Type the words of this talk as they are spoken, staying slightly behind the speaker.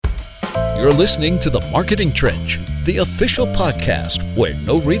You're listening to The Marketing Trench, the official podcast where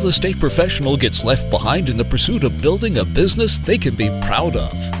no real estate professional gets left behind in the pursuit of building a business they can be proud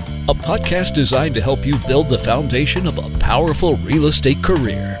of. A podcast designed to help you build the foundation of a powerful real estate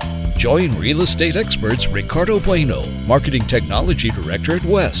career. Join real estate experts Ricardo Bueno, Marketing Technology Director at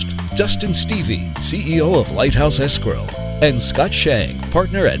West, Dustin Stevie, CEO of Lighthouse Escrow, and Scott Shang,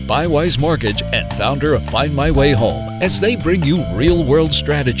 partner at Bywise Mortgage and founder of Find My Way Home, as they bring you real-world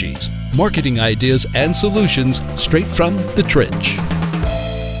strategies, marketing ideas, and solutions straight from the trench.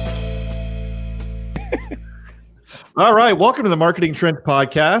 All right, welcome to the Marketing Trench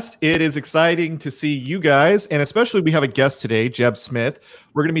podcast. It is exciting to see you guys, and especially we have a guest today, Jeb Smith.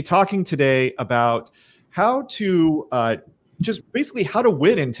 We're going to be talking today about how to just basically how to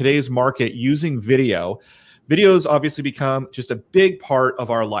win in today's market using video. Videos obviously become just a big part of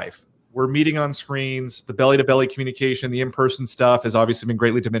our life. We're meeting on screens. The belly-to-belly communication, the in-person stuff has obviously been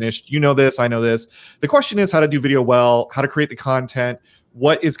greatly diminished. You know this, I know this. The question is how to do video well, how to create the content,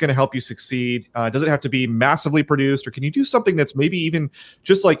 what is going to help you succeed. Does it have to be massively produced, or can you do something that's maybe even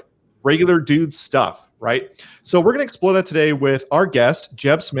just like regular dude stuff, right? So we're going to explore that today with our guest,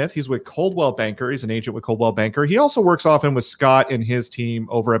 Jeb Smith. He's with Coldwell Banker. He's an agent with Coldwell Banker. He also works often with Scott and his team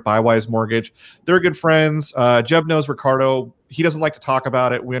over at Bywise Mortgage. They're good friends. Jeb knows Ricardo. He doesn't like to talk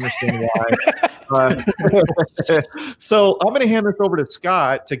about it. We understand why. So I'm going to hand this over to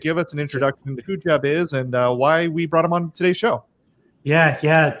Scott to give us an introduction to who Jeb is and why we brought him on today's show. Yeah.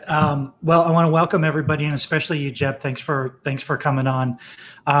 Well, I want to welcome everybody, and especially you, Jeb. Thanks for coming on.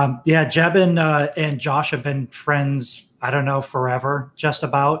 Jeb and Josh have been friends, I don't know, forever, just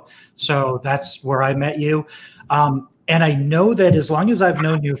about. So that's where I met you. And I know that as long as I've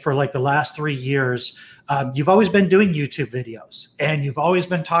known you for like the last 3 years, you've always been doing YouTube videos, and you've always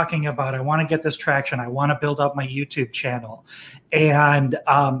been talking about, I want to get this traction. I want to build up my YouTube channel. And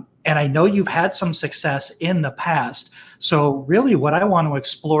I know you've had some success in the past. So really what I want to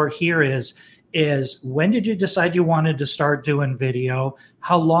explore here is when did you decide you wanted to start doing video?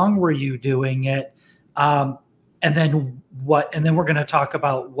 How long were you doing it? And then we're going to talk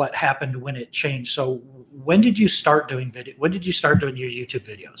about what happened when it changed. So when did you start doing video? When did you start doing your YouTube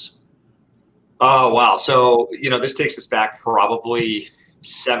videos? Oh, wow. So, this takes us back probably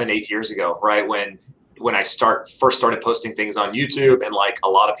 7-8 years ago, right? When I first started posting things on YouTube, and like a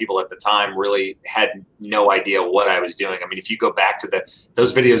lot of people at the time really had no idea what I was doing. I mean, if you go back to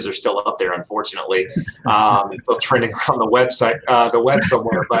those videos are still up there, unfortunately, still trending on the website, the web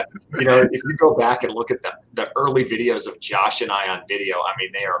somewhere. But if you go back and look at the early videos of Josh and I on video, I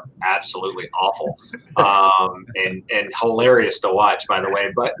mean, they are absolutely awful, and hilarious to watch, by the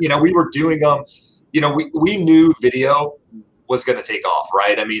way. But we were doing them. We knew video was going to take off,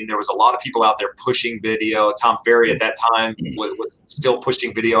 right? I mean, there was a lot of people out there pushing video. Tom Ferry at that time was still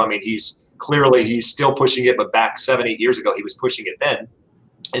pushing video. I mean, he's still pushing it, but back 7-8 years ago, he was pushing it then.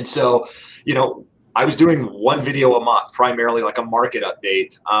 And so, I was doing one video a month, primarily like a market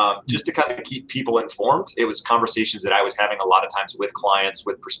update, just to kind of keep people informed. It was conversations that I was having a lot of times with clients,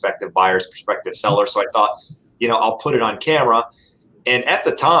 with prospective buyers, prospective sellers. So I thought, I'll put it on camera. And at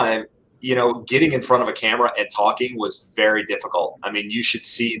the time, getting in front of a camera and talking was very difficult. I mean, you should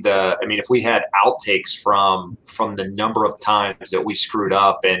see if we had outtakes from the number of times that we screwed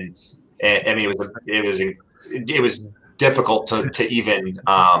up, and I mean, it was difficult to even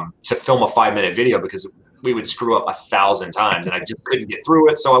to film a 5-minute video because we would screw up 1,000 times, and I just couldn't get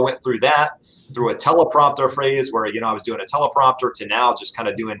through it. So I went through a teleprompter phase where, I was doing a teleprompter to now just kind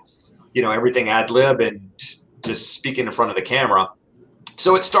of doing, everything ad lib and just speaking in front of the camera.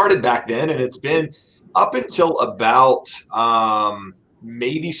 So it started back then, and it's been up until about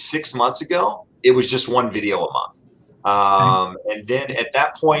maybe 6 months ago. It was just one video a month. And then at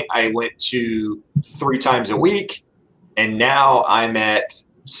that point, I went to 3 times a week, and now I'm at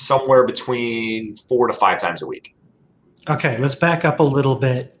somewhere between 4 to 5 times a week. Okay, let's back up a little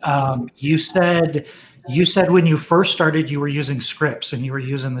bit. You said when you first started, you were using scripts and you were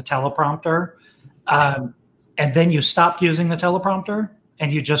using the teleprompter, and then you stopped using the teleprompter.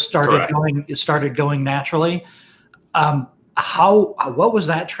 And you just started going naturally. What was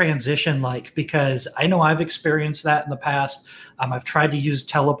that transition like? Because I know I've experienced that in the past. I've tried to use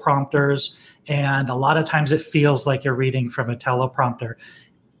teleprompters, and a lot of times it feels like you're reading from a teleprompter.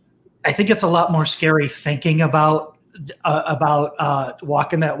 I think it's a lot more scary thinking about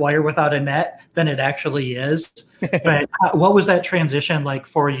walking that wire without a net than it actually is. But what was that transition like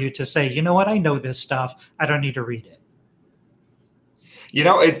for you to say, you know what, I know this stuff, I don't need to read it?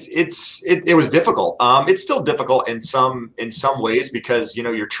 It was difficult. It's still difficult in some ways because,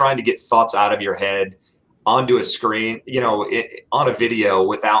 you're trying to get thoughts out of your head onto a screen, on a video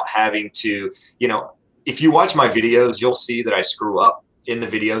without having to, if you watch my videos, you'll see that I screw up in the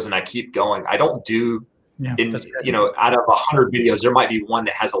videos and I keep going. I don't do out of 100 videos, there might be one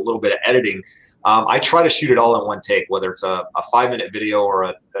that has a little bit of editing. I try to shoot it all in one take, whether it's a 5-minute video or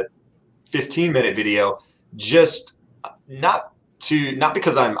a 15-minute video, just not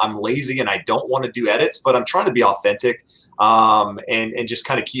because I'm lazy and I don't want to do edits, but I'm trying to be authentic, and just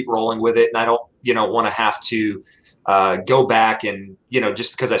kind of keep rolling with it. And I don't, want to have to go back and,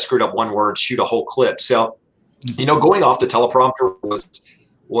 just because I screwed up one word, shoot a whole clip. So, going off the teleprompter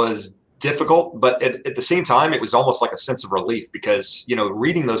was difficult, but at the same time, it was almost like a sense of relief because,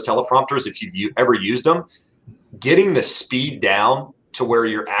 reading those teleprompters, if you've ever used them, getting the speed down to where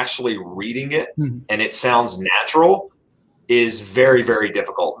you're actually reading it and it sounds natural is very, very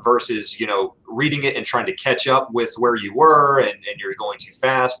difficult versus, reading it and trying to catch up with where you were and you're going too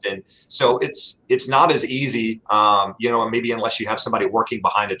fast. And so it's not as easy, maybe unless you have somebody working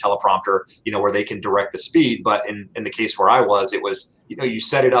behind a teleprompter, where they can direct the speed. But in the case where I was, it was, you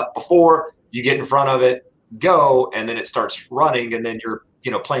set it up before, you get in front of it, go, and then it starts running and then you're,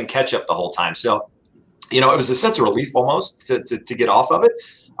 playing catch up the whole time. So, it was a sense of relief almost to get off of it,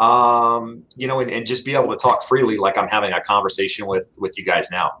 and just be able to talk freely like I'm having a conversation with you guys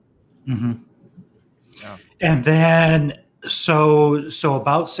now. Mm-hmm. Yeah. And then, so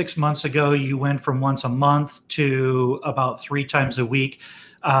about 6 months ago, you went from once a month to about 3 times a week.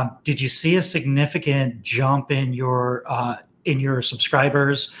 Did you see a significant jump in your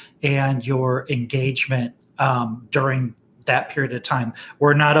subscribers and your engagement during that period of time?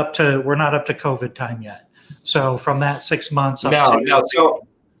 We're not up to COVID time yet. So from that 6 months up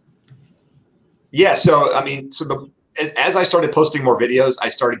as I started posting more videos, I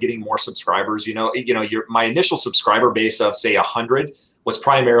started getting more subscribers. My initial subscriber base of say 100 was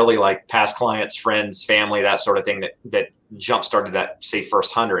primarily like past clients, friends, family, that sort of thing that jump started that say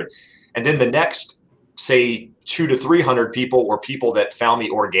first 100. And then the next say 200 to 300 people were people that found me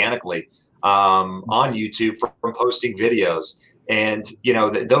organically on YouTube from posting videos. And,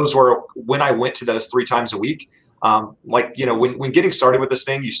 those were when I went to those 3 times a week. When getting started with this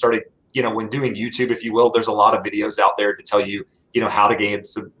thing, you started, when doing YouTube, if you will, there's a lot of videos out there to tell you, how to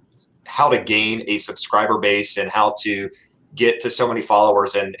gain a subscriber base and how to get to so many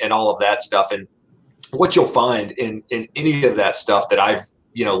followers and all of that stuff. And what you'll find in any of that stuff that I've,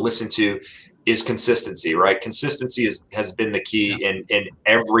 listened to is consistency, right? Consistency has been the key in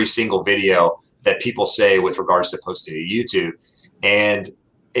every single video that people say with regards to posting to YouTube. And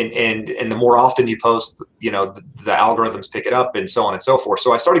the more often you post, the algorithms pick it up and so on and so forth.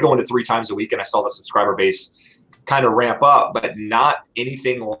 So I started going to 3 times a week and I saw the subscriber base kind of ramp up, but not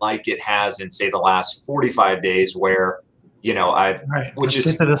anything like it has in say the last 45 days where, which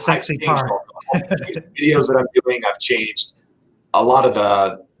is the sexy part. Videos that I'm doing, I've changed a lot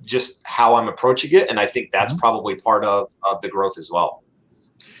of just how I'm approaching it. And I think that's probably part of the growth as well.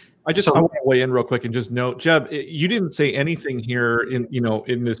 I want to weigh in real quick and just note, Jeb, you didn't say anything here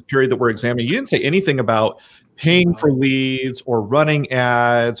in this period that we're examining. You didn't say anything about paying for leads or running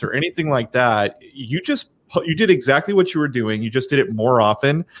ads or anything like that. You did exactly what you were doing. You just did it more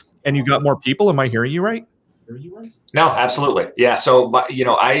often and you got more people. Am I hearing you right? No, absolutely. Yeah. So,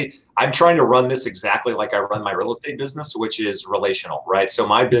 I'm trying to run this exactly like I run my real estate business, which is relational, right? So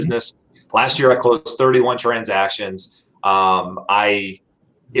my business, last year I closed 31 transactions.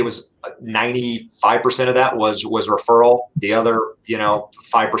 It was 95% of that was referral. The other,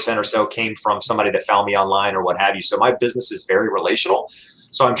 5% or so came from somebody that found me online or what have you. So my business is very relational.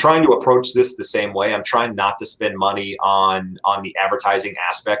 So I'm trying to approach this the same way. I'm trying not to spend money on the advertising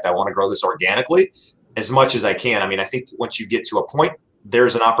aspect. I want to grow this organically as much as I can. I mean, I think once you get to a point,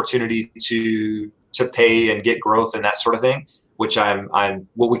 there's an opportunity to pay and get growth and that sort of thing, which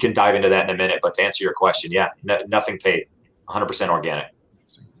we can dive into that in a minute. But to answer your question, nothing paid, 100% organic.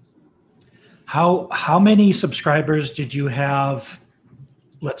 How many subscribers did you have?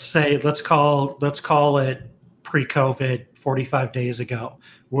 Let's call it pre-COVID, 45 days ago.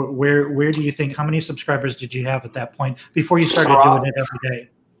 Where do you think? How many subscribers did you have at that point before you started doing it every day?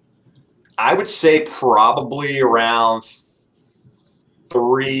 I would say probably around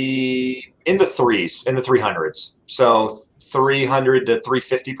 3 in the 300s. So 300 to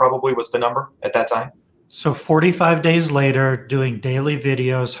 350 probably was the number at that time. So 45 days later, doing daily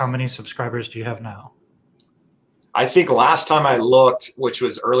videos, how many subscribers do you have now? I think last time I looked, which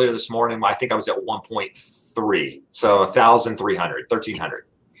was earlier this morning, I think I was at 1.3. So 1,300, 1,300.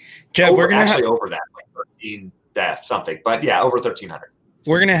 Jeb, over that, like 13 something. But yeah, over 1,300.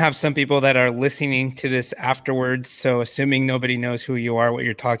 We're going to have some people that are listening to this afterwards. So assuming nobody knows who you are, what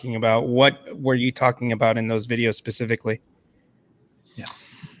you're talking about, what were you talking about in those videos specifically? Yeah.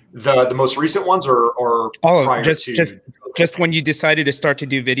 The most recent ones or prior just when you decided to start to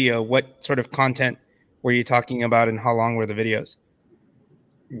do video, what sort of content were you talking about and how long were the videos?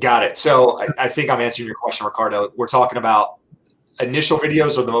 Got it. So I think I'm answering your question, Ricardo. We're talking about initial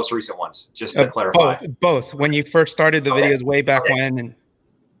videos or the most recent ones, just to clarify. Both. When you first started the videos way back when. And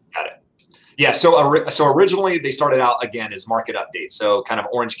got it. Yeah. So originally they started out again as market updates. So kind of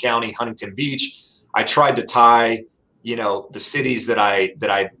Orange County, Huntington Beach. I tried to tie, the cities that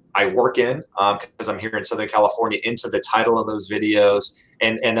I work in, because I'm here in Southern California, into the title of those videos.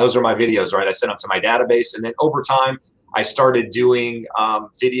 And those are my videos, right? I sent them to my database. And then over time, I started doing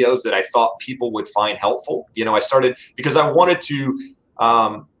videos that I thought people would find helpful. I started because I wanted to,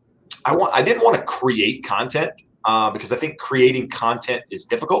 I didn't want to create content because I think creating content is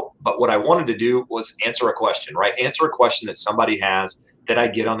difficult. But what I wanted to do was answer a question, right? Answer a question that somebody has that I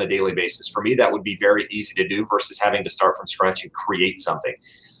get on a daily basis. For me, that would be very easy to do versus having to start from scratch and create something.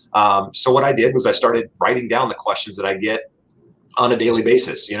 So what I did was I started writing down the questions that I get on a daily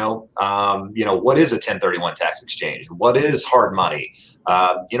basis. What is a 1031 tax exchange? What is hard money?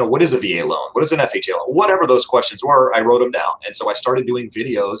 What is a VA loan? What is an FHA loan? Whatever those questions were, I wrote them down. And so I started doing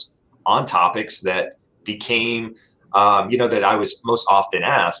videos on topics that became, that I was most often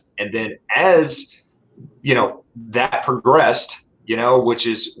asked. And then as, that progressed, which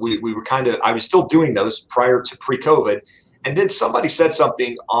is we were I was still doing those prior to pre-COVID. And then somebody said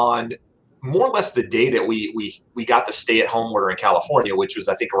something on more or less the day that we got the stay-at-home order in California, which was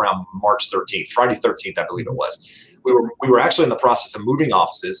I think around March 13th, Friday 13th, I believe it was. We were actually in the process of moving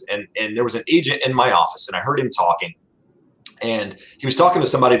offices, and there was an agent in my office, and I heard him talking, and he was talking to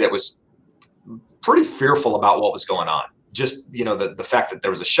somebody that was pretty fearful about what was going on. Just the fact that there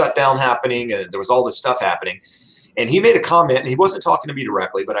was a shutdown happening and there was all this stuff happening. And he made a comment, and he wasn't talking to me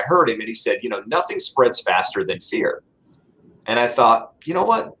directly, but I heard him, and he said, nothing spreads faster than fear. And I thought, you know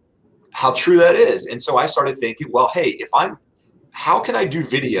what? How true that is. And so I started thinking, well, hey, how can I do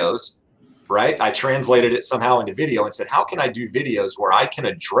videos, right? I translated it somehow into video and said, how can I do videos where I can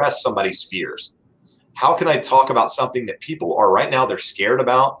address somebody's fears? How can I talk about something that people are right now, they're scared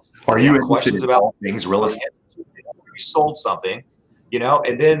about? Are you questions about things real estate? We sold something,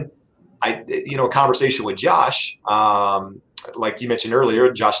 and then a conversation with Josh, like you mentioned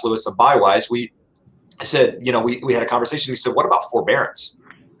earlier, Josh Lewis of Buywise, I said, we had a conversation. He said, what about forbearance?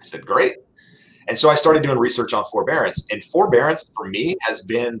 I said, great. And so I started doing research on forbearance, and forbearance for me has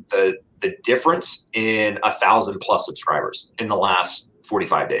been the difference in 1,000+ subscribers in the last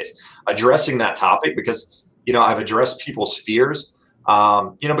 45 days, addressing that topic because, I've addressed people's fears,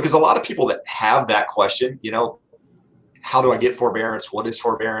 because a lot of people that have that question, how do I get forbearance? What is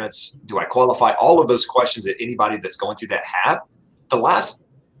forbearance? Do I qualify? All of those questions that anybody that's going through that have, the last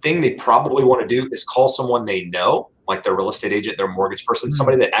thing they probably want to do is call someone they know, like their real estate agent, their mortgage person,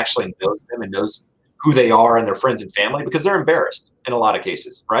 somebody that actually knows them and knows who they are and their friends and family, because they're embarrassed in a lot of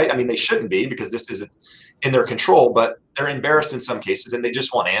cases, right? I mean, they shouldn't be because this isn't in their control, but they're embarrassed in some cases and they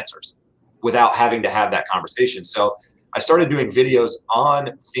just want answers without having to have that conversation. So I started doing videos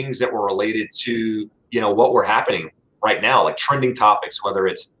on things that were related to, what were happening right now, like trending topics, whether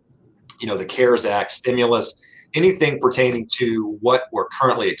it's, the CARES Act, stimulus, anything pertaining to what we're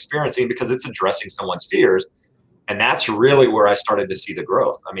currently experiencing, because it's addressing someone's fears. And that's really where I started to see the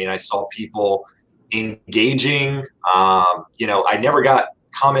growth. I mean, I saw people engaging. I never got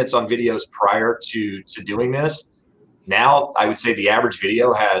comments on videos prior to doing this. Now, I would say the average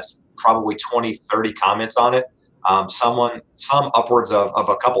video has probably 20, 30 comments on it. Some upwards of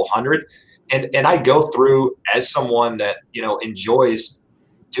a couple hundred. And I go through as someone that, enjoys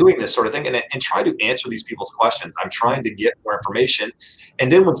doing this sort of thing and try to answer these people's questions. I'm trying to get more information.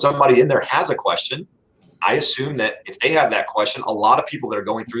 And then when somebody in there has a question, I assume that if they have that question, a lot of people that are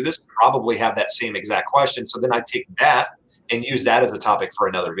going through this probably have that same exact question. So then I take that and use that as a topic for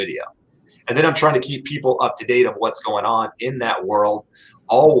another video. And then I'm trying to keep people up to date of what's going on in that world,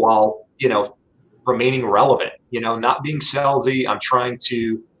 all while, remaining relevant, not being salesy. I'm trying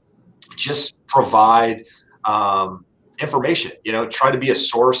to just provide information, try to be a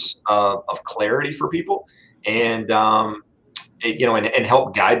source of clarity for people and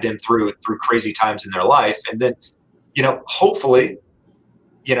help guide them through crazy times in their life. And then, hopefully,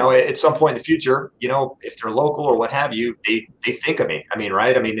 at some point in the future, if they're local or what have you, they think of me. I mean,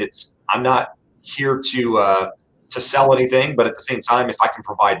 right. I mean, I'm not here to sell anything, but at the same time, if I can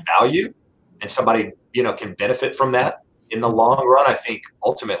provide value and somebody, can benefit from that in the long run, I think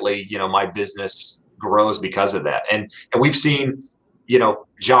ultimately, my business grows because of that. And we've seen,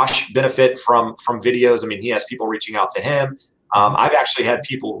 Josh benefit from videos. I mean, he has people reaching out to him. I've actually had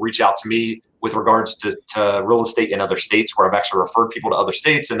people reach out to me with regards to real estate in other states, where I've actually referred people to other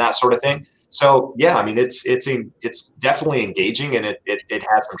states and that sort of thing. So yeah, I mean, it's definitely engaging, and it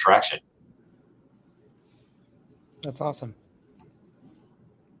had some traction. That's awesome.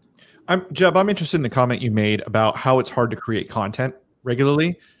 Jeb, I'm interested in the comment you made about how it's hard to create content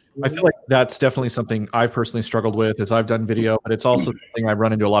regularly. I feel like that's definitely something I've personally struggled with as I've done video, but it's also something I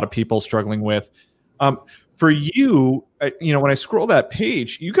run into a lot of people struggling with. For you, when I scroll that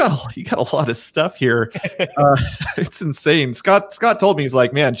page, you got a lot of stuff here. It's insane. Scott told me, he's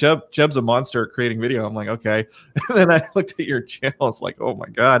like, man, Jeb's a monster at creating video. I'm like, okay. And then I looked at your channel. It's like, oh my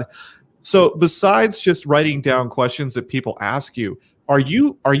God. So besides just writing down questions that people ask you, are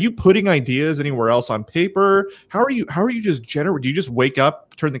you putting ideas anywhere else on paper? How are you just do you just wake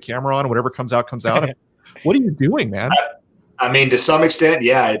up, turn the camera on, whatever comes out? What are you doing, man? I mean, to some extent,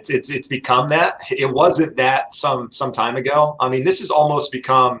 yeah, it's become that. It wasn't that some time ago. I mean, this has almost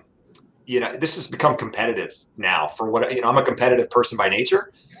become, this has become competitive now for what, I'm a competitive person by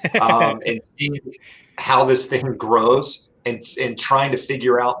nature, and seeing how this thing grows and trying to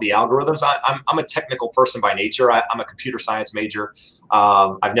figure out the algorithms. I'm a technical person by nature. I'm a computer science major.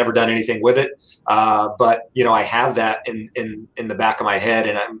 I've never done anything with it, but I have that in the back of my head,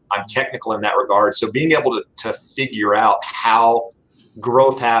 and I'm technical in that regard. So being able to figure out how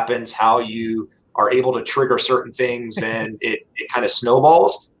growth happens, how you are able to trigger certain things, and it kind of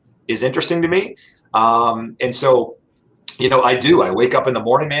snowballs, is interesting to me. And so, I wake up in the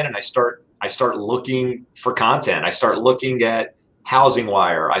morning, man, and I start looking for content. I start looking at Housing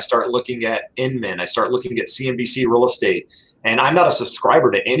Wire. I start looking at Inman. I start looking at CNBC Real Estate. And I'm not a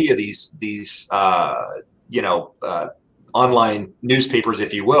subscriber to any of these online newspapers,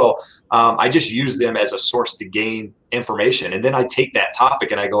 if you will. I just use them as a source to gain information. And then I take that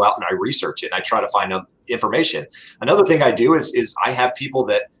topic and I go out and I research it and I try to find out information. Another thing I do is I have people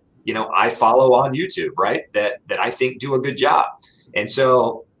that, I follow on YouTube, right? That I think do a good job. And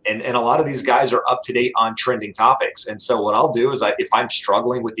so, and a lot of these guys are up to date on trending topics. And so what I'll do is if I'm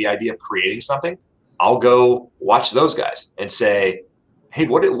struggling with the idea of creating something, I'll go watch those guys and say, hey,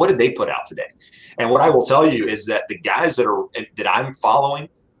 what did they put out today? And what I will tell you is that the guys that I'm following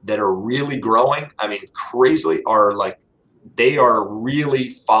that are really growing, I mean, crazily, are like, they are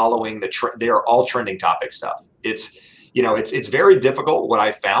really following they are all trending topic stuff. It's very difficult. What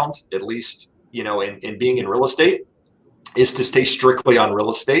I found, at least, in being in real estate, is to stay strictly on real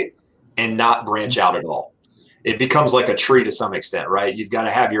estate and not branch out at all. It becomes like a tree to some extent, right? You've got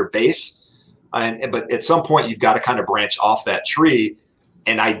to have your base, but at some point you've got to kind of branch off that tree.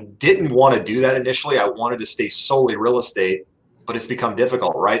 And I didn't want to do that initially. I wanted to stay solely real estate, but it's become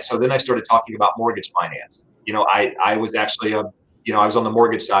difficult, right? So then I started talking about mortgage finance. I was actually I was on the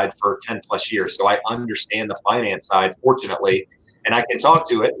mortgage side for 10 plus years. So I understand the finance side, fortunately, and I can talk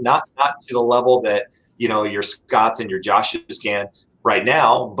to it, not to the level that, your Scotts and your Joshes can right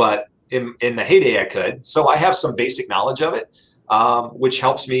now, but in the heyday I could. So I have some basic knowledge of it, which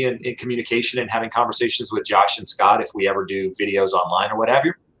helps me in communication and having conversations with Josh and Scott if we ever do videos online or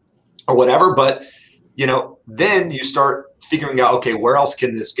whatever. But, then you start figuring out, okay, where else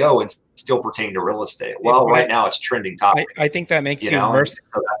can this go and still pertain to real estate? Well, right now it's trending topic. I think that makes you immersive.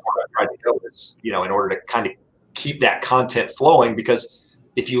 So that's what I tried to go is, in order to kind of keep that content flowing, because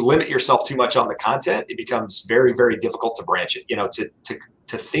if you limit yourself too much on the content, it becomes very, very difficult to branch it,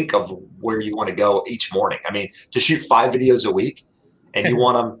 to think of where you want to go each morning. I mean, to shoot 5 videos a week, and you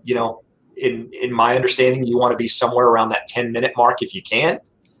want them, in my understanding, you want to be somewhere around that 10-minute mark if you can.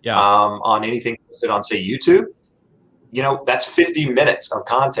 Yeah. On anything posted on, say, YouTube, that's 50 minutes of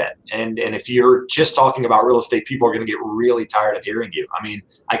content. And if you're just talking about real estate, people are going to get really tired of hearing you. I mean,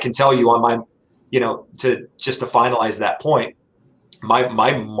 I can tell you on my, to finalize that point,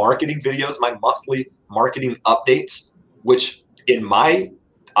 my marketing videos, my monthly marketing updates, which in my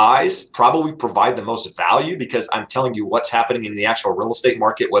eyes probably provide the most value, because I'm telling you what's happening in the actual real estate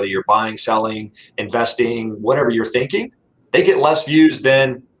market, whether you're buying, selling, investing, whatever you're thinking, they get less views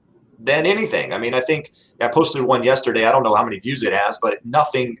than anything. I mean, I think I posted one yesterday. I don't know how many views it has, but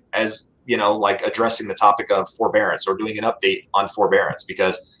nothing as, like addressing the topic of forbearance or doing an update on forbearance,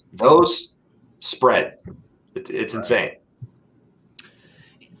 because those spread. It's insane.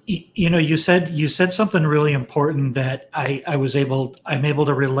 You said something really important that I'm able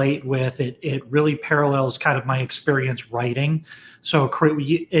to relate with. It really parallels kind of my experience writing. So,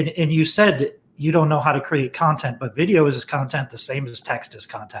 and you said you don't know how to create content, but video is content the same as text is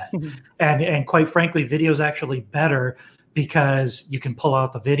content. Mm-hmm. And quite frankly, video is actually better because you can pull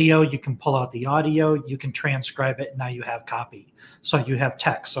out the video, you can pull out the audio, you can transcribe it, and now you have copy. So you have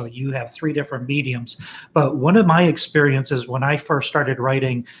text, so you have 3 different mediums. But one of my experiences when I first started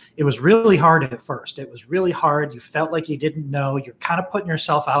writing, it was really hard at first. It was really hard. You felt like you didn't know. You're kind of putting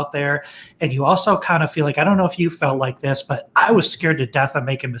yourself out there. And you also kind of feel like, I don't know if you felt like this, but I was scared to death of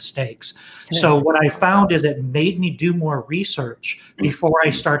making mistakes. So what I found is it made me do more research before I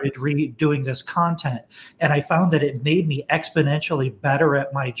started doing this content. And I found that it made me exponentially better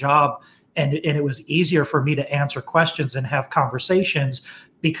at my job. And it was easier for me to answer questions and have conversations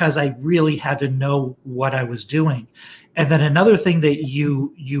because I really had to know what I was doing. And then another thing that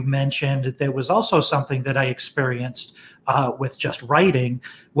you mentioned that was also something that I experienced with just writing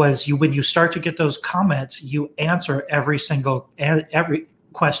was when you start to get those comments, you answer every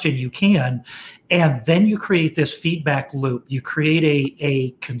question you can. And then you create this feedback loop. You create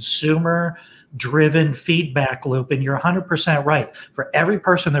a consumer driven feedback loop. And you're 100% right. For every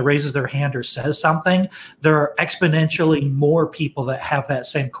person that raises their hand or says something, there are exponentially more people that have that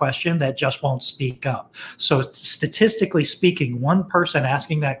same question that just won't speak up. So statistically speaking, one person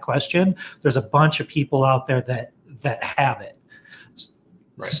asking that question, there's a bunch of people out there that have it.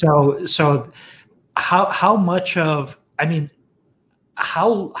 Right. So how much of, I mean,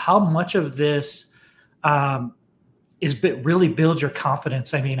 how much of this really builds your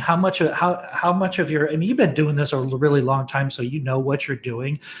confidence? I mean, how much of your, I mean, you've been doing this a really long time, so you know what you're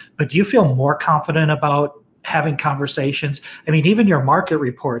doing, but do you feel more confident about having conversations? I mean, even your market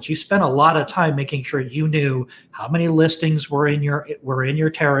reports, you spent a lot of time making sure you knew how many listings were in your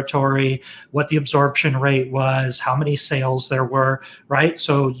territory, what the absorption rate was, how many sales there were, right?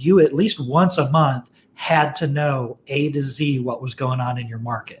 So you at least once a month had to know A to Z what was going on in your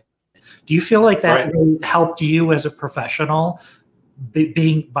market. Do you feel like that really helped you as a professional,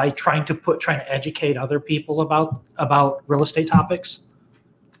 by trying to educate other people about real estate topics?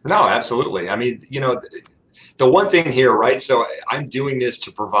 No, absolutely. I mean, the one thing here, right? So I'm doing this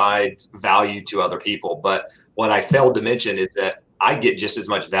to provide value to other people, but what I failed to mention is that I get just as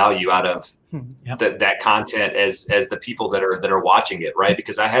much value out of that content as the people that are watching it, right?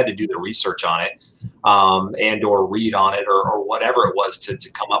 Because I had to do the research on it, and or read on it or whatever it was to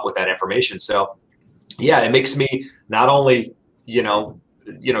come up with that information. So yeah, it makes me not only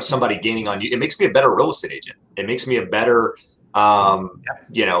somebody gaining on you, it makes me a better real estate agent. It makes me a better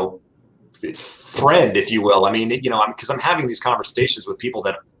friend, if you will. I mean, because I'm having these conversations with people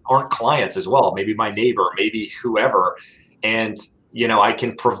that aren't clients as well, maybe my neighbor, maybe whoever. And, I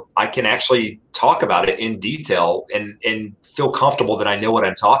can actually talk about it in detail and feel comfortable that I know what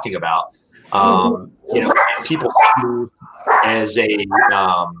I'm talking about. People see as as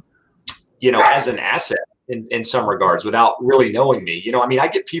an asset in some regards without really knowing me. I mean, I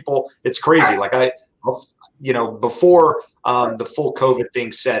get people, it's crazy. Like before the full COVID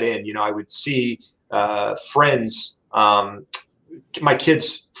thing set in, I would see friends, my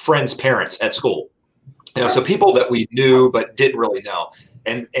kids' friends' parents at school. So people that we knew but didn't really know.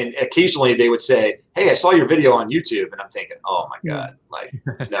 And occasionally they would say, "Hey, I saw your video on YouTube," and I'm thinking, "Oh my God, like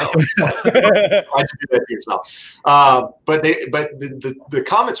no, why'd you do that to yourself?" But the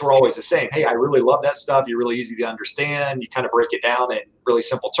comments were always the same. "Hey, I really love that stuff. You're really easy to understand. You kind of break it down in really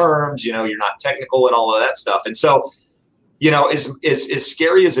simple terms. You're not technical and all of that stuff." And so, as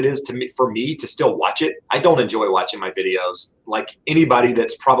scary as it is for me to still watch it, I don't enjoy watching my videos. Like anybody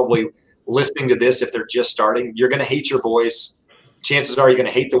that's probably listening to this, if they're just starting, you're going to hate your voice. Chances are you're going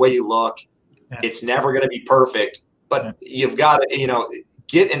to hate the way you look. Yeah. It's never going to be perfect, but you've got to,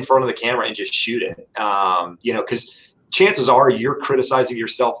 get in front of the camera and just shoot it. Because chances are you're criticizing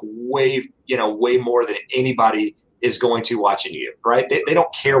yourself way more than anybody is going to watching you, right? They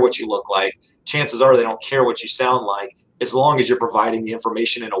don't care what you look like. Chances are they don't care what you sound like, as long as you're providing the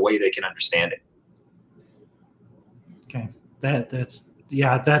information in a way they can understand it. Okay. That's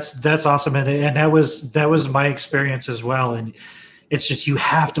awesome. And that was my experience as well. And it's just, you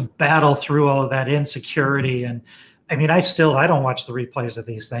have to battle through all of that insecurity. And I mean, I don't watch the replays of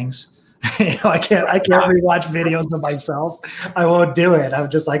these things. I can't rewatch videos of myself. I won't do it. I'm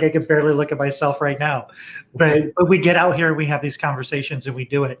just like, I can barely look at myself right now, but we get out here and we have these conversations and we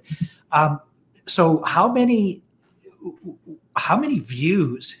do it. So how many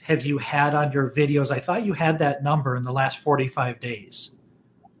views have you had on your videos? I thought you had that number in the last 45 days.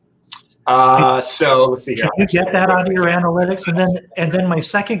 So let's see here. Can you get that out of your analytics? And then my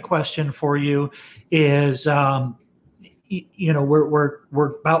second question for you is, we're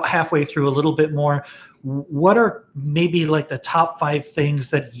we're about halfway through, a little bit more. What are maybe like the top 5 things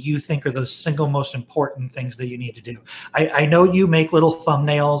that you think are those single most important things that you need to do? I know you make little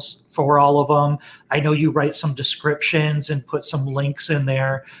thumbnails for all of them. I know you write some descriptions and put some links in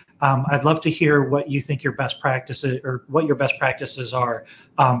there. I'd love to hear what you think your best practices, or what your best practices are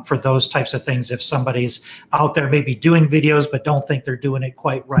for those types of things. If somebody's out there maybe doing videos but don't think they're doing it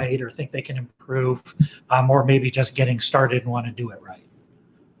quite right, or think they can improve, or maybe just getting started and want to do it right.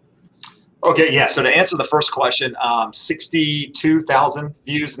 Okay, yeah. So to answer the first question, 62,000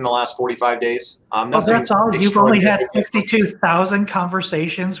 views in the last 45 days. That's all. You've only had 62,000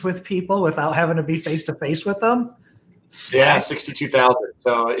 conversations with people without having to be face to face with them. Yeah, 62,000.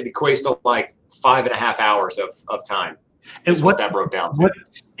 So it equates to like 5.5 hours of time. And what that broke down to.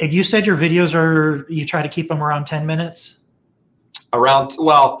 And you said your videos you try to keep them around 10 minutes?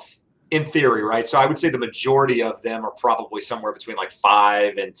 Well, in theory, right? So I would say the majority of them are probably somewhere between like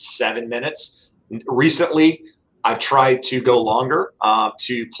 5 and 7 minutes. Recently, I've tried to go longer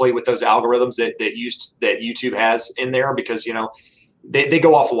to play with those algorithms that YouTube has in there, because, you know, they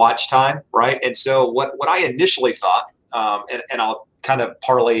go off watch time, right? And so what I initially thought, and I'll kind of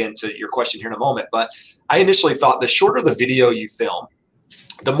parlay into your question here in a moment, but I initially thought the shorter the video you film,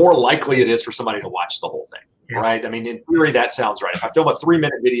 the more likely it is for somebody to watch the whole thing, right? I mean, in theory, that sounds right. If I film a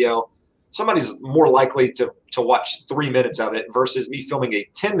 3-minute video, somebody's more likely to watch 3 minutes of it versus me filming a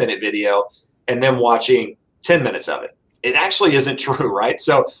 10-minute video and then watching 10 minutes of it. It actually isn't true, right?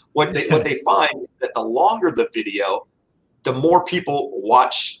 So what they find is that the longer the video, the more people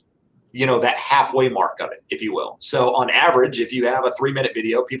watch, you know, that halfway mark of it, if you will. So on average, if you have a 3-minute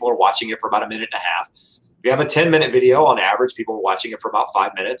video, people are watching it for about 1.5 minutes. If you have a 10-minute video, on average, people are watching it for about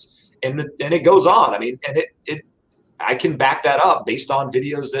 5 minutes, and it goes on. I mean, and I can back that up based on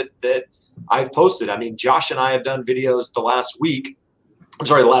videos that I've posted. I mean, Josh and I have done videos the last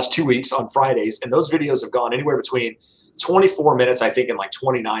 2 weeks on Fridays, and those videos have gone anywhere between 24 minutes, I think, and like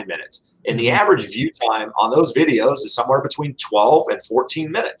 29 minutes. And the average view time on those videos is somewhere between 12 and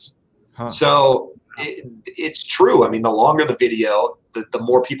 14 minutes. Huh. So it's true. I mean, the longer the video, the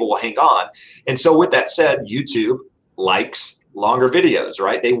more people will hang on. And so with that said, YouTube likes longer videos,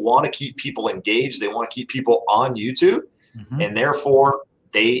 right? They want to keep people engaged. They want to keep people on YouTube. And therefore,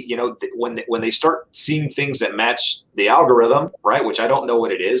 they, you know, when they start seeing things that match the algorithm, right, which I don't know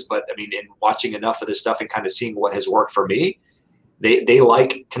what it is, but I mean, in watching enough of this stuff and kind of seeing what has worked for me, they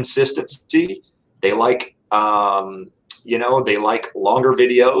like consistency. They like, you know, they like longer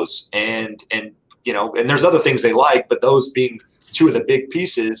videos, and you know, and there's other things they like, but those being two of the big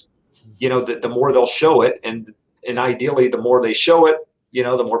pieces, you know, the more they'll show it, and ideally the more they show it, you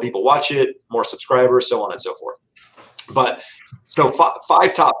know, the more people watch it, more subscribers, so on and so forth. But so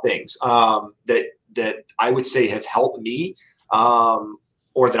 5 top things that I would say have helped me,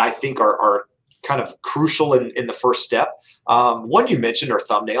 or that I think are kind of crucial in the first step. One you mentioned are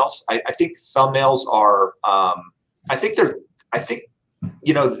thumbnails. I think thumbnails are, I think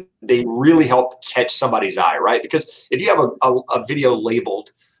you know, they really help catch somebody's eye, right? Because if you have a video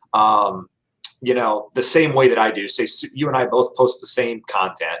labeled, you know, the same way that I do, say you and I both post the same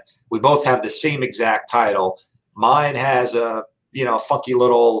content, we both have the same exact title. Mine has a, you know, a funky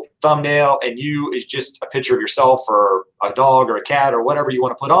little thumbnail, and you is just a picture of yourself or a dog or a cat or whatever you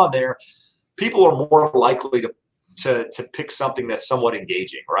want to put on there. People are more likely to pick something that's somewhat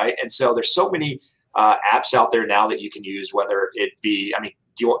engaging, right? And so there's so many apps out there now that you can use, whether it be, I mean,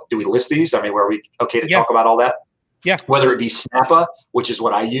 do we list these? I mean, were we okay to talk about all that? Yeah. Whether it be Snappa, which is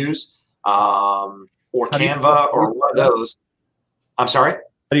what I use, or Canva, or one of those. I'm sorry? How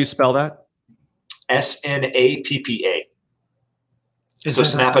do you spell that? Snappa. So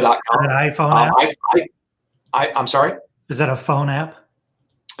Snappa.com. An iPhone app? I'm sorry? Is that a phone app?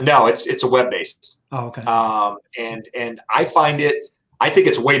 No, it's a web-based. Oh, okay. And I think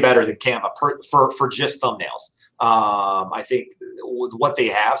it's way better than Canva for just thumbnails. I think with what they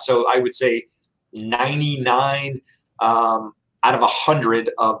have, so I would say 99 out of 100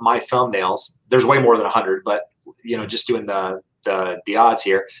 of my thumbnails, there's way more than 100, but you know, just doing the odds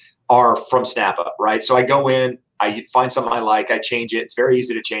here, are from Snappa, right? So I go in, I find something I like, I change it. It's very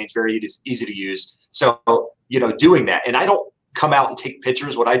easy to change, very easy to use. So, you know, doing that, and I don't come out and take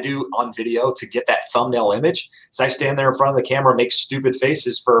pictures. What I do on video to get that thumbnail image is I stand there in front of the camera, make stupid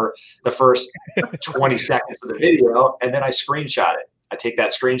faces for the first 20 seconds of the video, and then I screenshot it. I take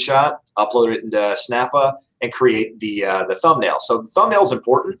that screenshot, upload it into Snappa, and create the thumbnail. So the thumbnail is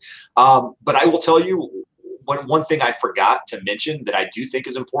important, but I will tell you, one thing I forgot to mention that I do think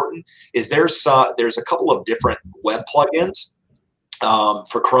is important is there's a couple of different web plugins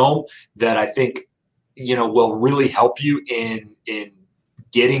for Chrome that I think, you know, will really help you in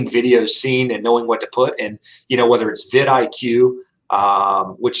getting videos seen and knowing what to put. And, whether it's vidIQ,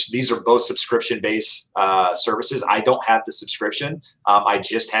 which these are both subscription-based services. I don't have the subscription. I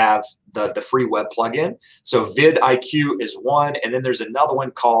just have the free web plugin. So vidIQ is one, and then there's another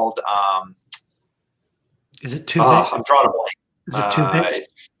one called. Is it Tubix? I'm drawing a blank. Is it Tubix?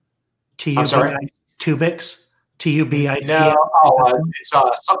 I'm sorry. Tubix. TUBIX. No, it's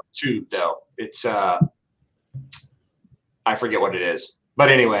something Tube though. It's I forget what it is, but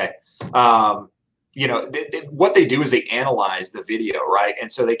anyway. What they do is they analyze the video, right?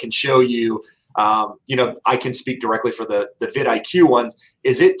 And so they can show you, I can speak directly for the vidIQ ones,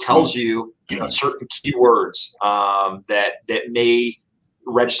 is it tells you, certain keywords that may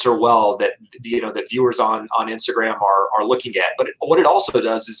register well, that that viewers on Instagram are looking at. But what it also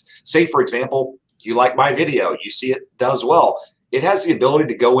does is, say for example, you like my video, you see it does well. It has the ability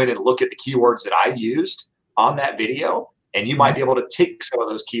to go in and look at the keywords that I used on that video. And you might be able to take some of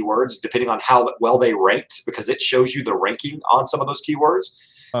those keywords depending on how well they ranked, because it shows you the ranking on some of those keywords,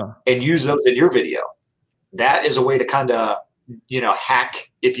 and use those in your video. That is a way to kind of,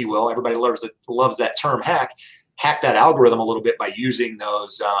 hack, if you will. Everybody loves that term, hack that algorithm a little bit by using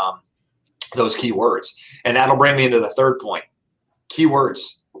those keywords. And that'll bring me into the third point.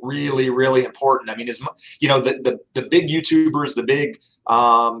 Keywords, really, really important. I mean, the big YouTubers, the big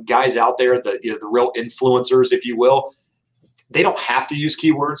guys out there, the real influencers, if you will, they don't have to use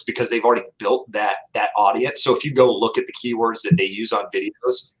keywords because they've already built that audience. So if you go look at the keywords that they use on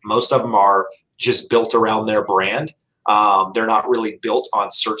videos, most of them are just built around their brand. They're not really built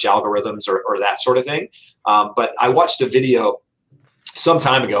on search algorithms or that sort of thing. But I watched a video some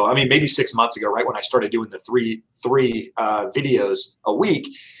time ago, I mean, maybe 6 months ago, right when I started doing the three videos a week.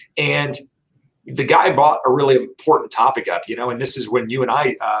 And the guy brought a really important topic up, and this is when you and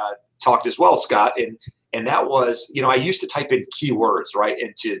I talked as well, Scott. And that was, I used to type in keywords, right,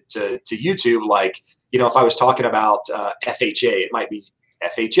 into YouTube. Like, if I was talking about FHA, it might be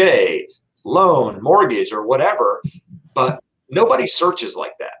FHA, loan, mortgage, or whatever. But nobody searches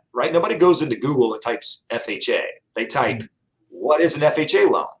like that, right? Nobody goes into Google and types FHA. They type, what is an FHA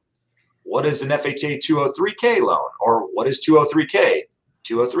loan? What is an FHA 203K loan? Or what is 203K?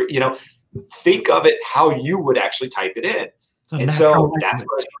 203, think of it how you would actually type it in. And so that's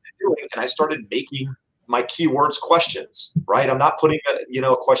what I started doing. And I started making my keywords questions, right? I'm not putting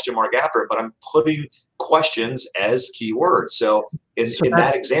a question mark after it, but I'm putting questions as keywords. So in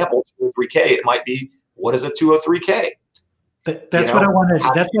that example, 203K, it might be, what is a 203K? That's what I wanted.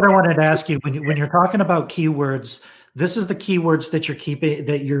 That's what I wanted to ask you. When you're talking about keywords, this is the keywords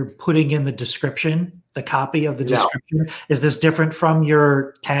that you're putting in the description, the copy of the description. Is this different from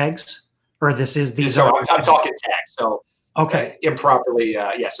your tags, or these? So I'm talking tags. So. Okay. Improperly,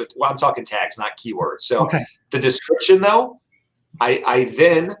 So I'm talking tags, not keywords. So the description, though, I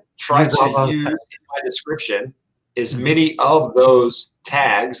then try to use in my description as many of those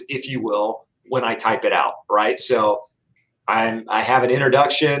tags, if you will, when I type it out, right? So I have an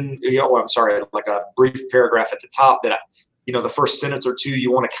introduction, like a brief paragraph at the top that, the first sentence or two,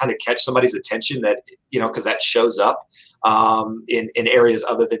 you want to kind of catch somebody's attention that, because that shows up in areas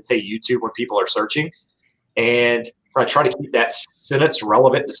other than, say, YouTube when people are searching. And I try to keep that sentence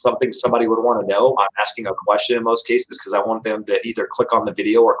relevant to something somebody would want to know. I'm asking a question in most cases because I want them to either click on the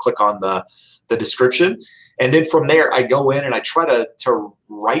video or click on the description. And then from there, I go in and I try to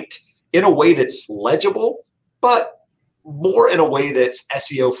write in a way that's legible, but more in a way that's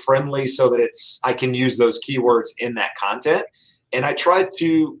SEO friendly so that I can use those keywords in that content. And I try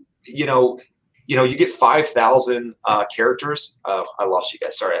to, you get 5,000 characters. I lost you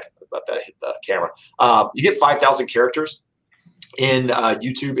guys. Sorry about that. I hit the camera. You get 5,000 characters in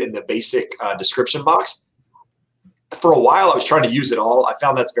YouTube in the basic description box. For a while, I was trying to use it all. I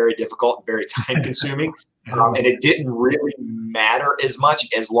found that's very difficult and very time consuming. And it didn't really matter as much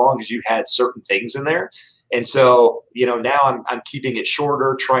as long as you had certain things in there. And so, now I'm keeping it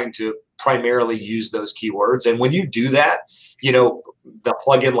shorter, trying to primarily use those keywords. And when you do that, the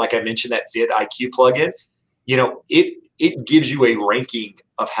plugin, like I mentioned, that vidIQ plugin, it gives you a ranking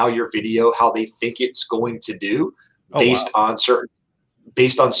of how your video, how they think it's going to do based on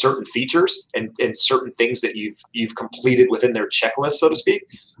certain features and certain things that you've completed within their checklist, so to speak.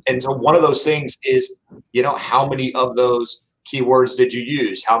 And so one of those things is, how many of those keywords did you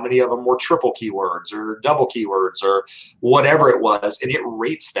use? How many of them were triple keywords or double keywords or whatever it was? And it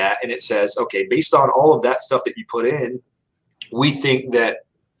rates that and it says, okay, based on all of that stuff that you put in, we think that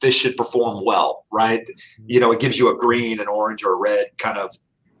this should perform well, right? It gives you a green, an orange, or a red kind of,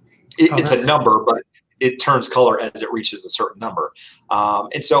 it's a number, but it turns color as it reaches a certain number.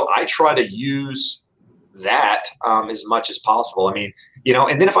 And so I try to use that as much as possible. I mean,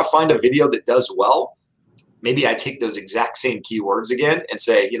 and then if I find a video that does well, maybe I take those exact same keywords again and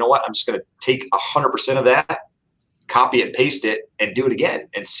say, you know what, I'm just going to take 100% of that, copy and paste it, and do it again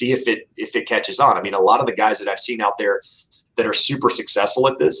and see if it catches on. I mean, a lot of the guys that I've seen out there that are super successful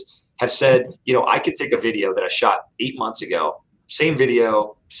at this have said, I could take a video that I shot 8 months ago, same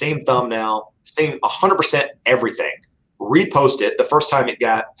video, same thumbnail, same 100% everything, repost it. The first time it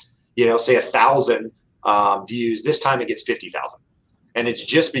got, say 1,000 views. This time it gets 50,000. And it's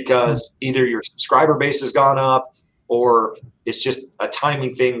just because either your subscriber base has gone up or it's just a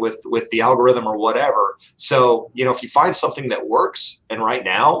timing thing with the algorithm or whatever. So, if you find something that works, and right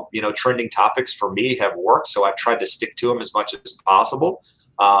now, trending topics for me have worked. So I've tried to stick to them as much as possible.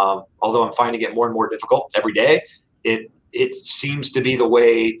 Although I'm finding it more and more difficult every day, it seems to be the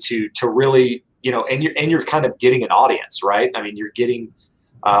way to really, and you're kind of getting an audience, right? I mean, you're getting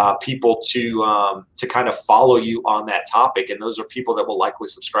people to kind of follow you on that topic, and those are people that will likely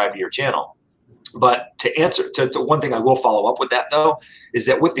subscribe to your channel. But to answer to one thing I will follow up with that though, is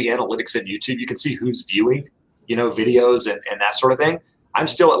that with the analytics in YouTube, you can see who's viewing, videos and that sort of thing. I'm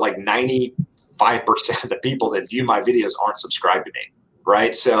still at like 95% of the people that view my videos aren't subscribed to me,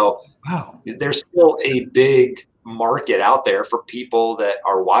 right? So wow, there's still a big market out there for people that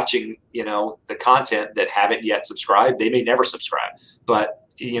are watching, the content that haven't yet subscribed. They may never subscribe, but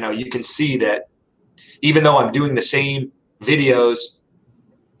you can see that even though I'm doing the same videos,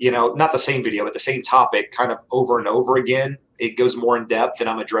 not the same video, but the same topic kind of over and over again, it goes more in depth, and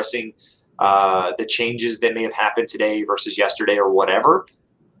I'm addressing the changes that may have happened today versus yesterday or whatever.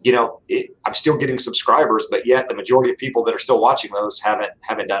 I'm still getting subscribers, but yet the majority of people that are still watching those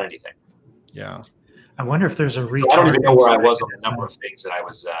haven't done anything. Yeah. I wonder if there's a reach. I don't even know where I was on the number of things that I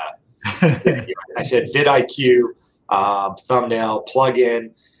was. I said vidIQ, thumbnail,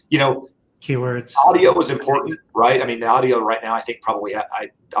 plugin. Keywords. Audio was important, right? I mean, the audio right now, I think probably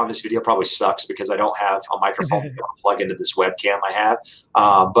on this video probably sucks because I don't have a microphone to plug into this webcam I have.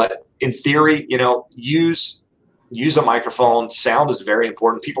 But in theory, use a microphone. Sound is very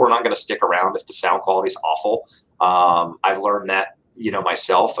important. People are not going to stick around if the sound quality is awful. I've learned that,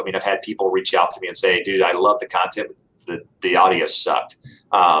 myself. I mean, I've had people reach out to me and say, dude, I love the content, but the audio sucked.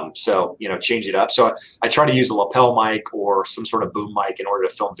 So, change it up. So I try to use a lapel mic or some sort of boom mic in order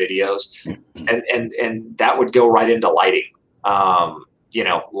to film videos. And that would go right into lighting.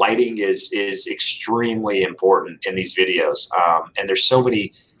 Lighting is extremely important in these videos. And there's so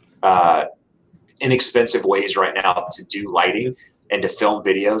many inexpensive ways right now to do lighting and to film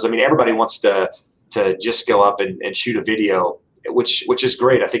videos. I mean, everybody wants to just go up and shoot a video, which is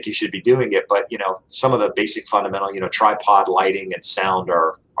great. I think you should be doing it. But, some of the basic fundamental, tripod, lighting, and sound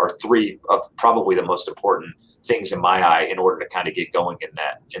are three of probably the most important things in my eye in order to kind of get going in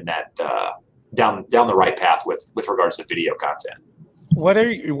that down the right path with regards to video content.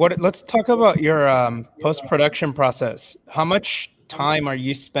 Let's talk about your post-production process. How much time are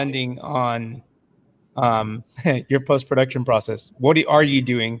you spending on your post-production process? What are you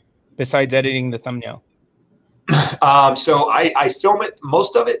doing besides editing the thumbnail? So I film it.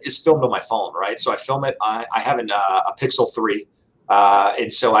 Most of it is filmed on my phone, right? So I film it. I have a Pixel 3,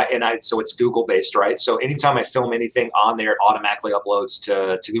 and so it's Google based, right? So anytime I film anything on there, it automatically uploads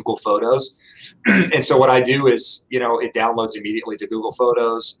to Google Photos. And so what I do is, it downloads immediately to Google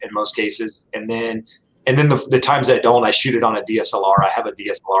Photos in most cases, and then the times that I don't, I shoot it on a DSLR. I have a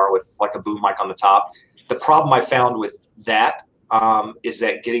DSLR with like a boom mic on the top. The problem I found with that is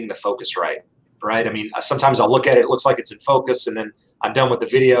that getting the focus right. Right. I mean, sometimes I'll look at it, it looks like it's in focus, and then I'm done with the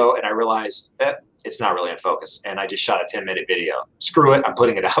video and I realize that it's not really in focus. And I just shot a 10-minute video. Screw it. I'm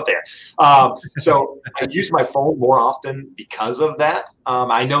putting it out there. So I use my phone more often because of that.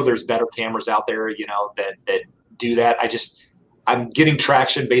 I know there's better cameras out there, that do that. I'm getting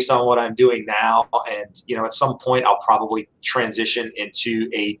traction based on what I'm doing now. And, at some point I'll probably transition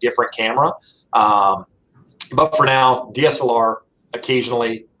into a different camera. But for now, DSLR,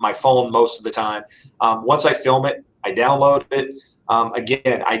 occasionally, my phone most of the time. Once I film it, I download it.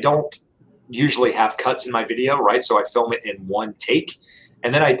 Again, I don't usually have cuts in my video, right? So I film it in one take,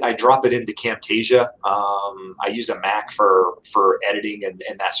 and then I drop it into Camtasia. I use a Mac for editing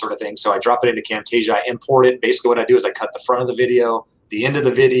and that sort of thing. So I drop it into Camtasia. I import it. Basically, what I do is I cut the front of the video, the end of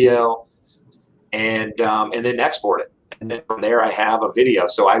the video, and then export it. And then from there, I have a video.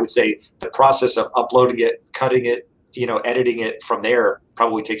 So I would say the process of uploading it, cutting it, editing it from there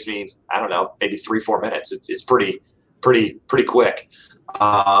probably takes me, I don't know, maybe 3-4 minutes. It's pretty quick.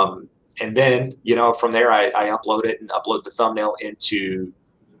 And then, from there I upload it and upload the thumbnail into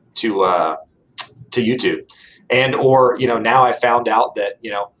YouTube. And, or, now I found out that,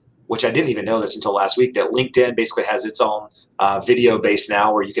 which I didn't even know this until last week, that LinkedIn basically has its own video base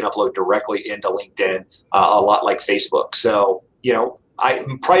now where you can upload directly into LinkedIn, a lot like Facebook. So,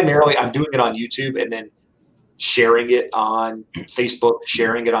 I'm doing it on YouTube and then sharing it on Facebook,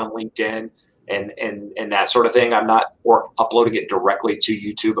 sharing it on LinkedIn, and that sort of thing. I'm not uploading it directly to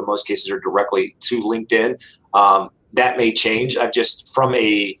YouTube in most cases, or directly to LinkedIn. That may change. I'm just I'm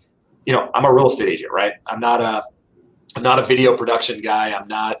a real estate agent, right? I'm not a video production guy. I'm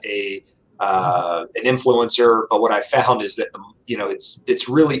not an influencer. But what I found is that it's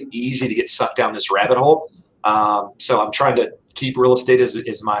really easy to get sucked down this rabbit hole. So I'm trying to keep real estate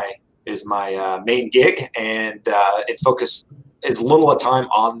as my main gig and focus as little time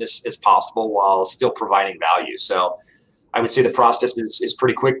on this as possible while still providing value. So I would say the process is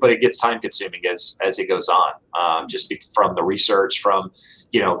pretty quick, but it gets time consuming as it goes on. From the research, from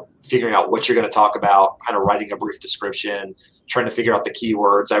figuring out what you're going to talk about, kind of writing a brief description, trying to figure out the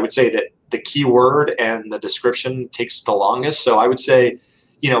keywords. I would say that the keyword and the description takes the longest. So I would say,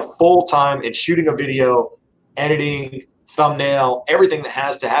 full time in shooting a video, editing, thumbnail, everything that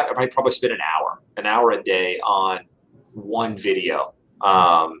has to happen, I'd probably spend an hour a day on one video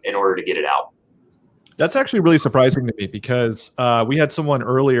in order to get it out. That's actually really surprising to me because we had someone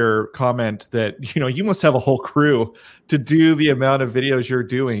earlier comment that, you must have a whole crew to do the amount of videos you're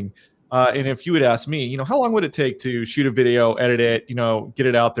doing. And if you would ask me, how long would it take to shoot a video, edit it, get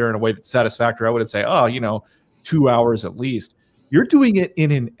it out there in a way that's satisfactory? I would say, 2 hours at least. You're doing it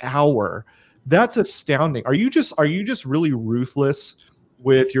in an hour. That's astounding. Are you just really ruthless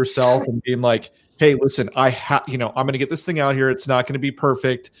with yourself and being like, hey, listen, I'm going to get this thing out here. It's not going to be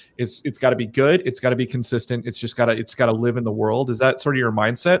perfect. It's got to be good. It's got to be consistent. It's got to live in the world. Is that sort of your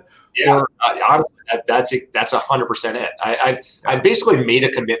mindset? Yeah, honestly, that's 100% it. I've basically made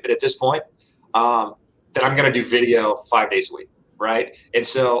a commitment at this point that I'm going to do video 5 days a week, right? And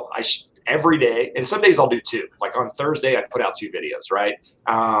so every day, and some days I'll do 2. Like on Thursday, I put out 2 videos, right?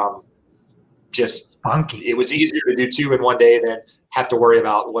 Just funky. It was easier to do 2 in one day than have to worry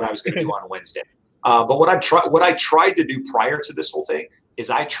about what I was going to do on Wednesday. But what I tried to do prior to this whole thing is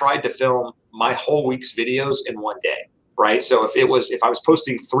I tried to film my whole week's videos in one day, right? So if I was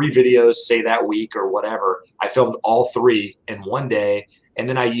posting 3 videos, say that week or whatever, I filmed all 3 in one day, and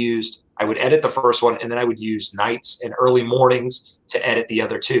then I would edit the first one, and then I would use nights and early mornings to edit the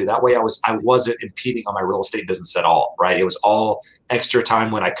other 2. That way I wasn't impeding on my real estate business at all, right? It was all extra time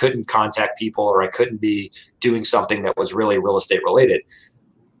when I couldn't contact people or I couldn't be doing something that was really real estate related.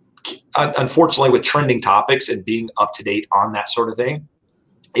 Unfortunately, with trending topics and being up to date on that sort of thing,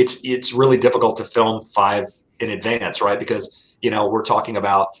 it's really difficult to film 5 in advance, right? Because, we're talking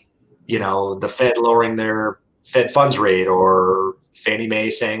about, the Fed lowering their Fed funds rate, or Fannie Mae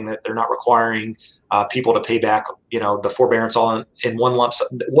saying that they're not requiring people to pay back, the forbearance all in one lump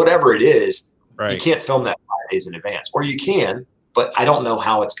sum, whatever it is. Right. You can't film that 5 days in advance, or you can, but I don't know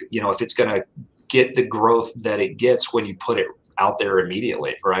how it's, if it's going to get the growth that it gets when you put it out there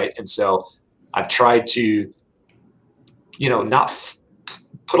immediately, right? And so I've tried to, not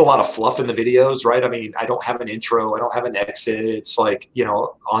put a lot of fluff in the videos, right? I mean, I don't have an intro, I don't have an exit. It's like,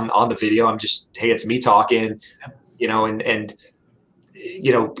 on the video, I'm just, hey, it's me talking, and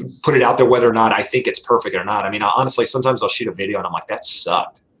put it out there whether or not I think it's perfect or not. I mean, honestly, sometimes I'll shoot a video and I'm like, that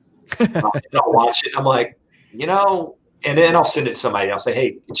sucked. And I'll watch it. I'm like, and then I'll send it to somebody. I'll say,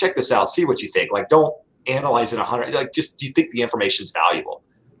 hey, check this out. See what you think. Like, don't analyze it 100. Like, just, do you think the information is valuable?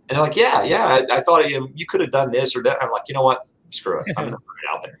 And they're like, yeah. I thought you could have done this or that. I'm like, you know what? Screw it. I'm going to put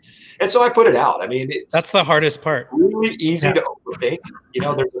it out there. And so I put it out. I mean, that's the hardest part. Really easy to overthink.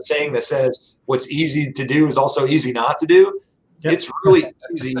 There's a saying that says, what's easy to do is also easy not to do. Yep. It's really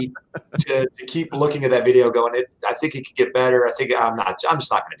easy to keep looking at that video going, I think it could get better. I'm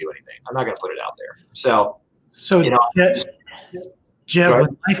just not going to do anything. I'm not going to put it out there. So Jeb,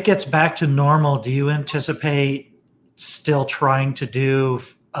 when life gets back to normal, do you anticipate still trying to do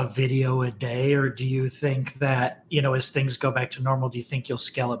a video a day, or do you think that, as things go back to normal, do you think you'll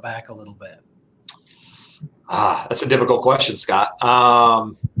scale it back a little bit? That's a difficult question, Scott.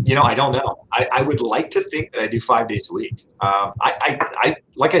 I don't know. I would like to think that I do 5 days a week. I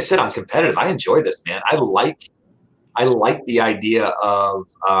like I said, I'm competitive. I enjoy this, man. I like the idea of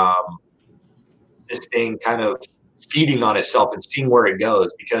this thing kind of feeding on itself and seeing where it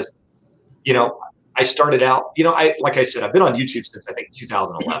goes, because, I started out, like I said, I've been on YouTube since I think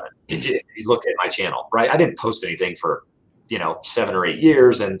 2011. If you look at my channel, right? I didn't post anything for, 7 or 8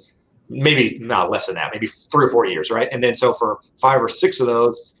 years, and maybe not less than that, maybe 3 or 4 years, right? And then so for 5 or 6 of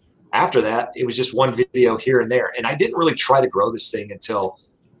those after that, it was just one video here and there. And I didn't really try to grow this thing until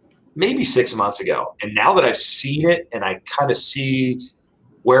maybe 6 months ago. And now that I've seen it and I kind of see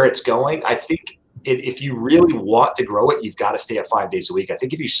where it's going, I think if you really want to grow it, you've got to stay at 5 days a week. I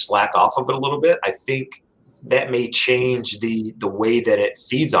think if you slack off of it a little bit, I think that may change the way that it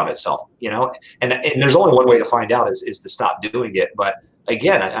feeds on itself, and there's only one way to find out is to stop doing it. But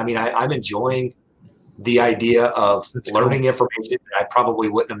again, I'm enjoying the idea of learning information that I probably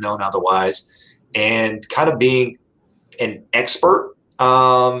wouldn't have known otherwise, and kind of being an expert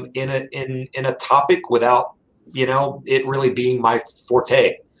in a topic without it really being my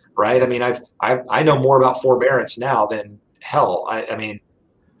forte, right? I mean, I know more about forbearance now than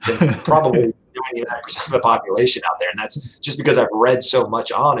than probably 99% of the population out there, and that's just because I've read so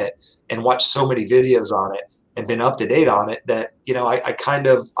much on it and watched so many videos on it and been up to date on it that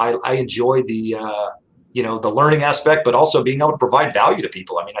I enjoy the the learning aspect, but also being able to provide value to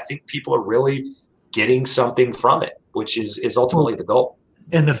people. I mean, I think people are really getting something from it, which is ultimately the goal.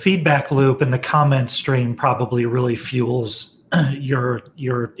 And the feedback loop and the comment stream probably really fuels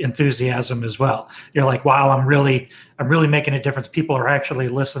your enthusiasm as well. You're like, wow, I'm really making a difference. People are actually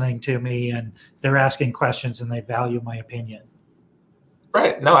listening to me and they're asking questions and they value my opinion.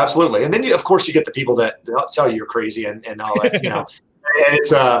 Right. No, absolutely. And then you get the people that they'll tell you you're crazy and all that, and it's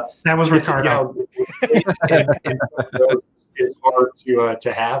that was Ricardo. It's hard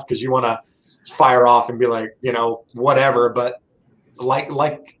to have, because you want to fire off and be like, whatever, but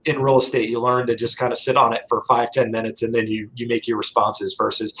like in real estate, you learn to just kind of sit on it for 5-10 minutes and then you make your responses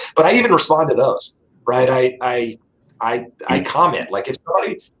but I even respond to those, right? I comment, like if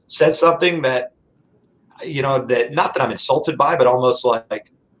somebody said something that, that not that I'm insulted by, but almost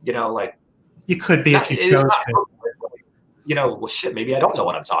like you could be, if you chose to. Well, shit, maybe I don't know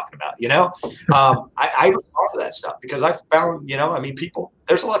what I'm talking about, I respond to that stuff because I've found,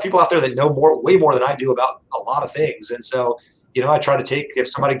 there's a lot of people out there that know way more than I do about a lot of things. And so, I try to if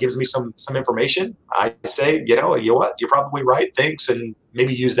somebody gives me some information, I say, you know what, you're probably right. Thanks. And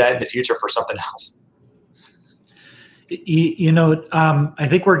maybe use that in the future for something else. I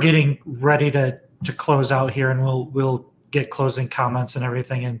think we're getting ready to close out here, and we'll get closing comments and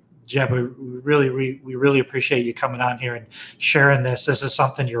everything. And Jeb, we really appreciate you coming on here and sharing this. This is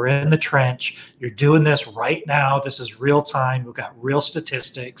something, you're in the trench. You're doing this right now. This is real time. We've got real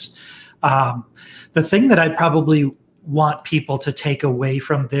statistics. The thing that I probably want people to take away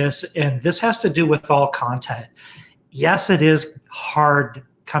from this, and this has to do with all content. Yes, it is hard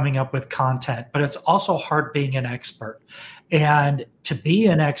coming up with content, but it's also hard being an expert. And to be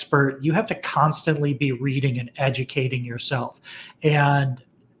an expert, you have to constantly be reading and educating yourself. And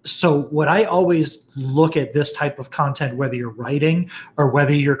so what I always look at this type of content, whether you're writing or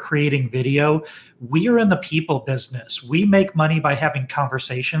whether you're creating video, we are in the people business. We make money by having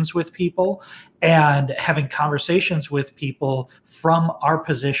conversations with people and having conversations with people from our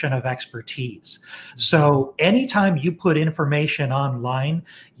position of expertise. So anytime you put information online,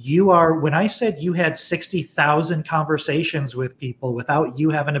 when I said you had 60,000 conversations with people without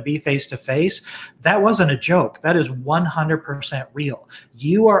you having to be face-to-face, that wasn't a joke. That is 100% real.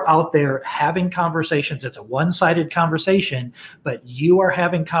 You are out there having conversations. It's a one-sided conversation, but you are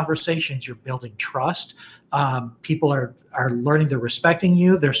having conversations. You're building trust. People are learning, they're respecting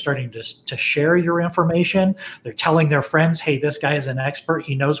you. They're starting to share your information. They're telling their friends, hey, this guy is an expert.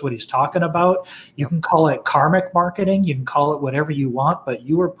 He knows what he's talking about. You can call it karmic marketing. You can call it whatever you want, but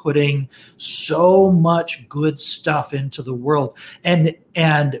you are putting so much good stuff into the world. And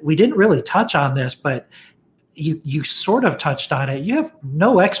we didn't really touch on this, but you sort of touched on it. You have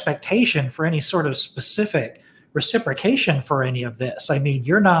no expectation for any sort of specific reciprocation for any of this. I mean,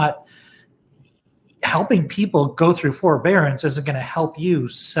 you're not helping people go through forbearance isn't going to help you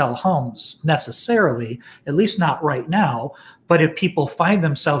sell homes necessarily, at least not right now. But if people find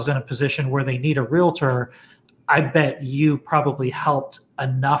themselves in a position where they need a realtor, I bet you probably helped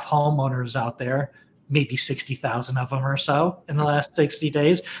enough homeowners out there, maybe 60,000 of them or so in the last 60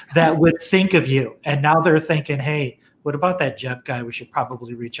 days, that would think of you. And now they're thinking, hey, what about that Jeb guy? We should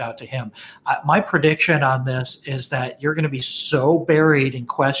probably reach out to him. My prediction on this is that you're going to be so buried in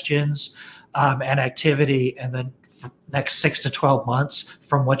questions and activity in the next 6 to 12 months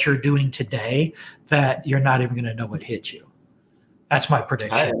from what you're doing today that you're not even going to know what hit you. That's my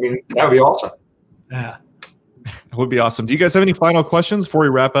prediction. I mean, that would be awesome. Yeah. That would be awesome. Do you guys have any final questions before we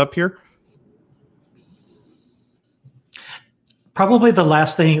wrap up here? Probably the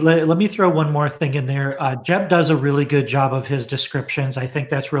last thing, let me throw one more thing in there. Jeb does a really good job of his descriptions. I think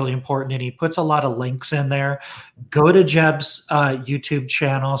that's really important. And he puts a lot of links in there. Go to Jeb's YouTube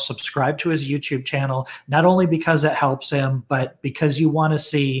channel, subscribe to his YouTube channel, not only because it helps him, but because you want to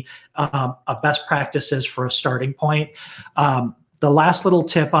see best practices for a starting point. The last little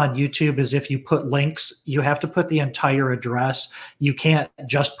tip on YouTube is if you put links, you have to put the entire address. You can't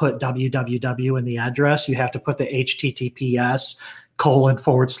just put www in the address. You have to put the https://,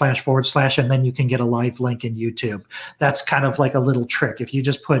 and then you can get a live link in YouTube. That's kind of like a little trick. If you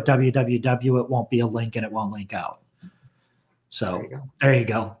just put www, it won't be a link and it won't link out. So there you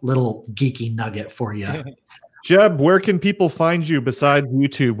go. Little geeky nugget for you. Jeb, where can people find you besides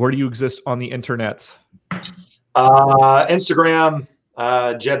YouTube? Where do you exist on the internet? Instagram,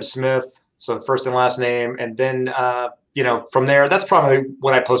 Jeb Smith. So first and last name. And then, from there, that's probably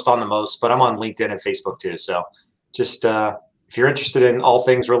what I post on the most, but I'm on LinkedIn and Facebook too. So just, if you're interested in all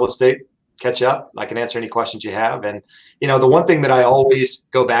things real estate, catch up. I can answer any questions you have. And, the one thing that I always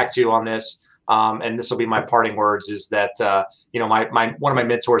go back to on this, and this will be my parting words, is that, one of my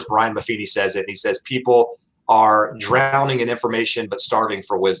mentors, Brian Buffini, says it. He says, people are drowning in information, but starving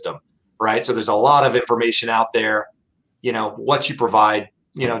for wisdom. Right. So there's a lot of information out there. What you provide,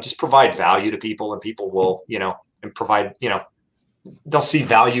 just provide value to people, and people will, and provide, they'll see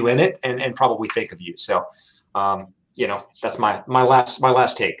value in it and probably think of you. So, that's my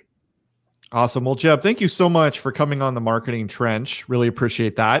last take. Awesome. Well, Jeb, thank you so much for coming on the Marketing Trench. Really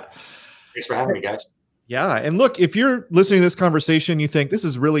appreciate that. Thanks for having me, guys. Yeah. And look, if you're listening to this conversation, you think this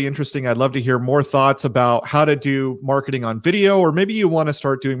is really interesting, I'd love to hear more thoughts about how to do marketing on video, or maybe you want to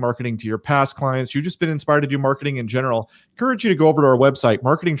start doing marketing to your past clients. You've just been inspired to do marketing in general. I encourage you to go over to our website,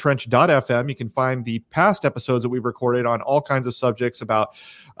 marketingtrench.fm. You can find the past episodes that we've recorded on all kinds of subjects about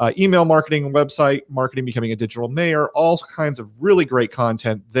email marketing, website marketing, becoming a digital mayor, all kinds of really great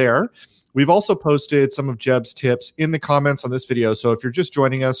content there. We've also posted some of Jeb's tips in the comments on this video. So if you're just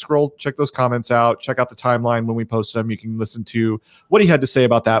joining us, check those comments out, check out the timeline when we post them. You can listen to what he had to say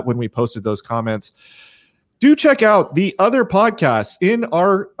about that when we posted those comments. Do check out the other podcasts in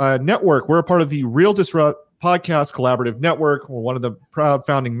our network. We're a part of the Real Disrupt Podcast Collaborative Network. We're one of the proud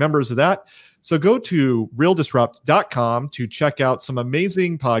founding members of that. So go to realdisrupt.com to check out some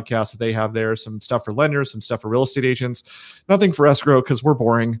amazing podcasts that they have there. Some stuff for lenders, some stuff for real estate agents. Nothing for escrow because we're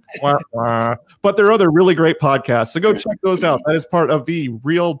boring. But there are other really great podcasts. So go check those out. That is part of the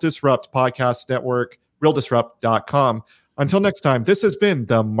Real Disrupt Podcast Network, realdisrupt.com. Until next time, this has been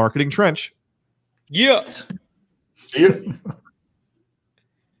the Marketing Trench. Yeah. See you.